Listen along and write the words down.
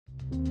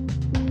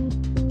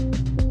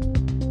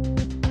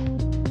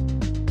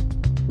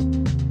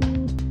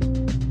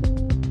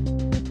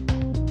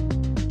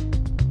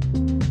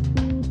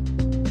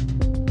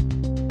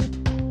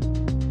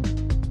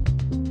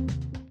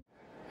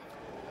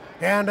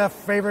And a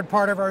favorite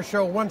part of our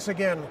show, once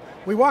again,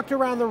 we walked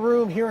around the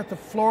room here at the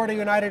Florida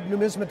United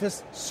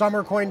Numismatists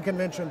Summer Coin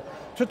Convention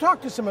to talk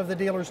to some of the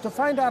dealers to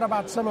find out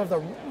about some of the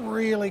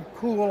really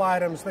cool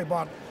items they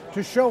bought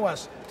to show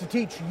us, to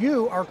teach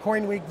you, our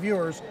Coinweek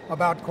viewers,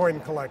 about coin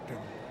collecting.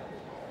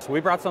 So we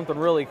brought something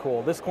really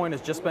cool. This coin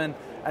has just been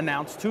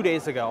announced 2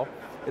 days ago.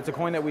 It's a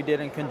coin that we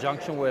did in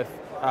conjunction with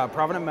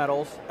Provident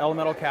Metals,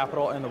 Elemental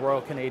Capital, and the Royal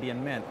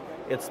Canadian Mint.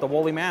 It's the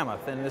Woolly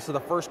Mammoth, and this is the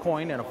first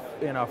coin in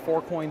a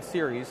 4-coin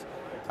series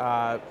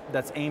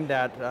that's aimed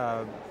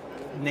at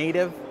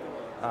native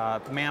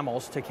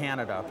mammals to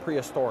Canada,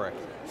 prehistoric.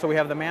 So we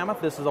have the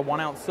Mammoth. This is a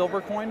 1-ounce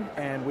silver coin,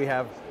 and we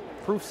have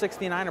proof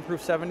 69 and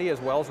proof 70 as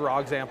well as raw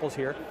examples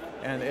here.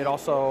 And it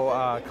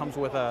also comes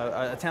with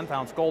a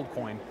 10th-ounce gold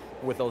coin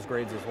with those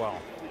grades as well.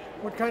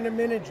 What kind of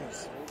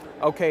mintages?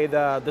 Okay,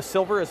 the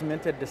silver is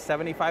minted to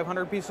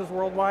 7,500 pieces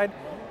worldwide,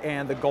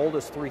 and the gold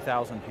is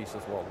 3,000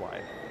 pieces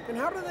worldwide. And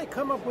how do they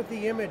come up with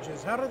the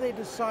images? How do they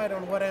decide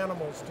on what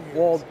animals to use?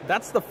 Well,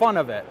 that's the fun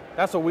of it.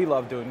 That's what we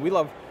love doing. We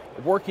love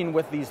working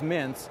with these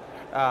mints,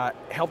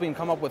 helping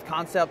come up with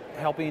concept,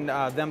 helping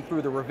them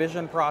through the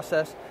revision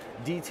process,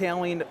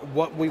 detailing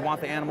what we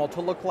want the animal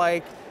to look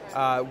like,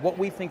 what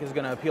we think is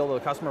going to appeal to the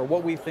customer,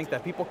 what we think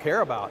that people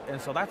care about.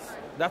 And so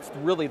that's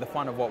really the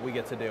fun of what we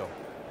get to do.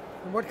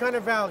 And what kind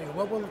of value?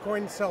 What will the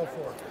coin sell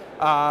for?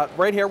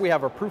 Right here we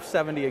have a proof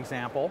 70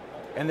 example,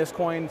 and this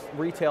coin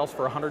retails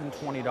for $120,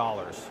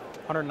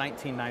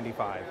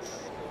 $119.95.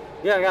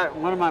 Yeah, I got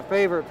one of my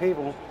favorite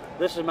people.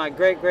 This is my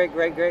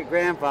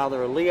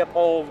great-great-great-great-grandfather,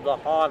 Leopold the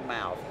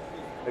Hogmouth.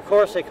 Of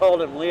course, they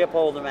called him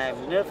Leopold the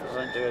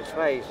Magnificent to his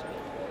face,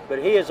 but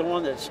he is the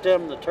one that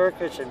stemmed the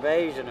Turkish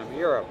invasion of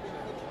Europe.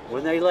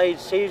 When they laid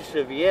siege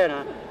to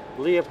Vienna,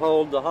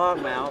 Leopold the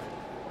Hogmouth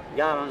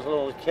got on his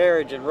little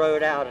carriage and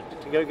rode out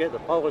to go get the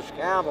Polish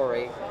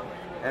cavalry.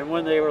 And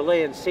when they were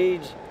laying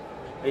siege,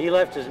 he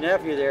left his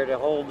nephew there to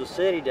hold the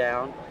city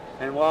down.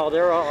 And while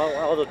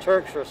all the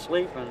Turks were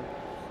sleeping,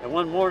 and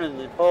one morning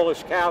the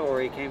Polish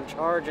cavalry came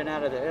charging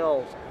out of the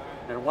hills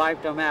and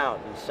wiped them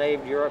out and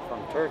saved Europe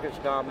from Turkish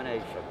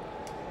domination.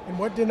 And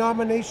what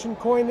denomination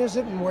coin is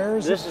it, and where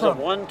is it from? This is a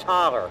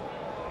 $1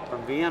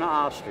 from Vienna,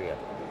 Austria.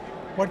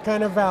 What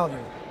kind of value?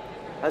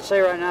 I'd say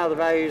right now the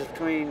value is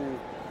between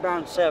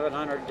around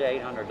 $700 to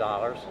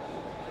 $800.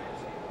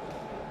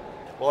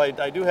 Well,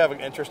 I do have an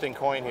interesting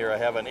coin here. I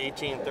have an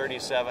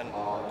 1837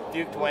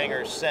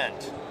 Feuchtwanger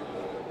cent.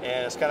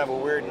 And it's kind of a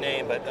weird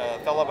name, but a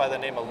fellow by the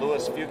name of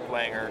Louis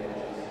Feuchtwanger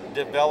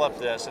developed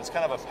this. It's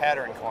kind of a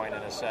pattern coin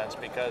in a sense,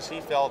 because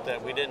he felt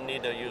that we didn't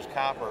need to use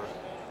copper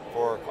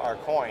for our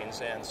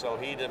coins, and so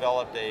he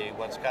developed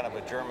what's kind of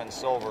a German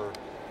silver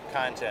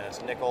content.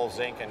 It's nickel,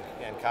 zinc,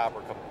 and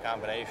copper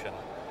combination.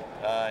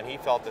 And he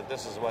felt that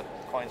this is what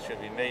coins should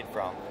be made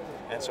from.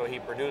 And so he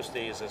produced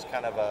these as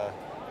kind of a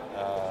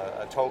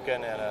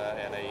token and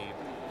a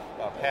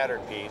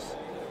pattern piece.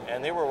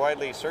 And they were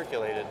widely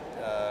circulated,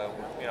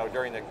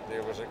 during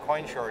there was a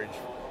coin shortage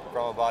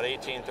from about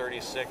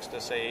 1836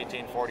 to say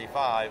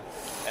 1845,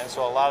 and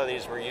so a lot of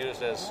these were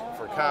used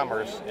for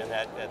commerce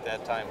at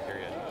that time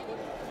period.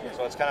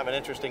 So it's kind of an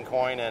interesting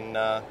coin and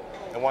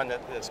one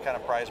that's kind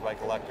of prized by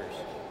collectors.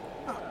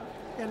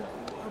 And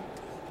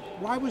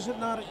why was it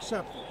not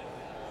accepted?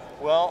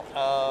 Well,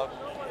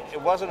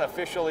 it wasn't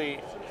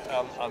officially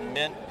a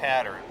mint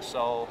pattern,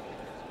 so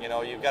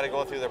you've got to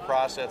go through the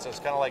process. It's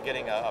kind of like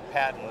getting a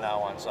patent now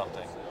on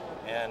something.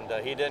 And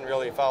he didn't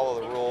really follow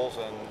the rules,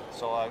 and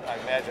so I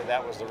imagine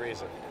that was the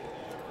reason.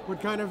 What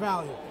kind of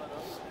value?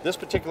 This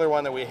particular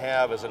one that we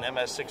have is an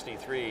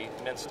MS-63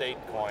 mint state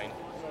coin.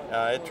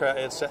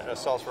 It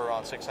sells for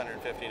around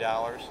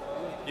 $650.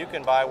 You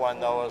can buy one,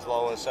 though, as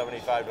low as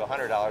 $75 to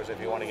 $100 if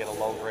you want to get a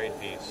low-grade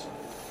piece.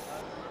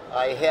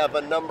 I have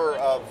a number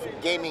of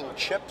gaming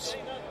chips,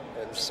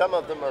 and some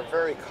of them are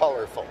very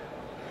colorful.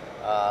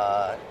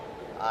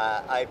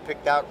 I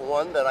picked out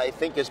one that I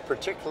think is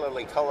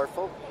particularly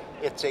colorful.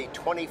 It's a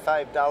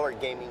 $25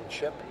 gaming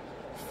chip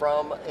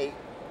from a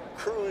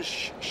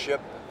cruise ship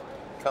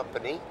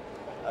company,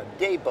 a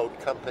dayboat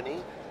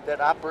company that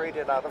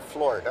operated out of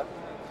Florida.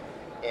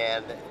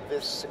 And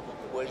this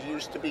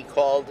used to be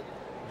called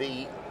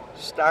the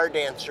Star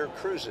Dancer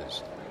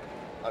Cruises.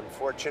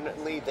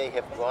 Unfortunately, they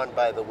have gone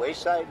by the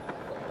wayside,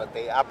 but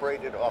they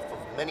operated off of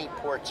many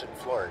ports in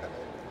Florida.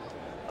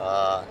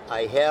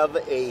 I have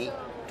a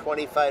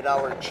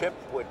 $25 chip,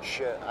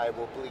 which I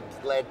will be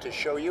glad to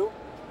show you.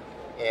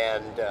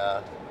 And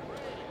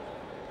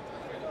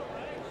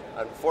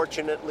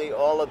unfortunately,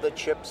 all of the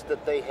chips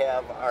that they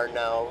have are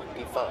now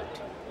defunct.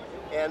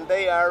 And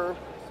they are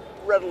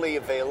readily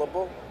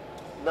available.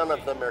 None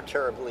of them are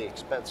terribly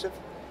expensive,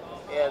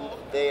 and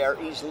they are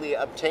easily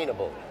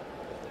obtainable.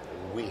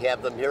 We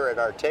have them here at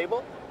our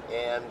table,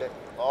 and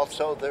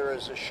also there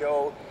is a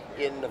show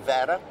in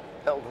Nevada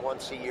held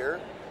once a year,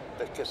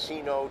 the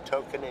Casino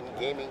Token and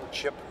Gaming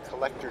Chip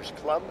Collectors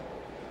Club,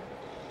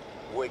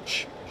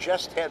 which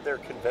just had their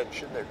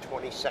convention, their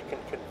 22nd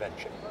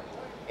convention,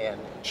 and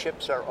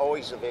chips are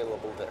always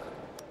available there.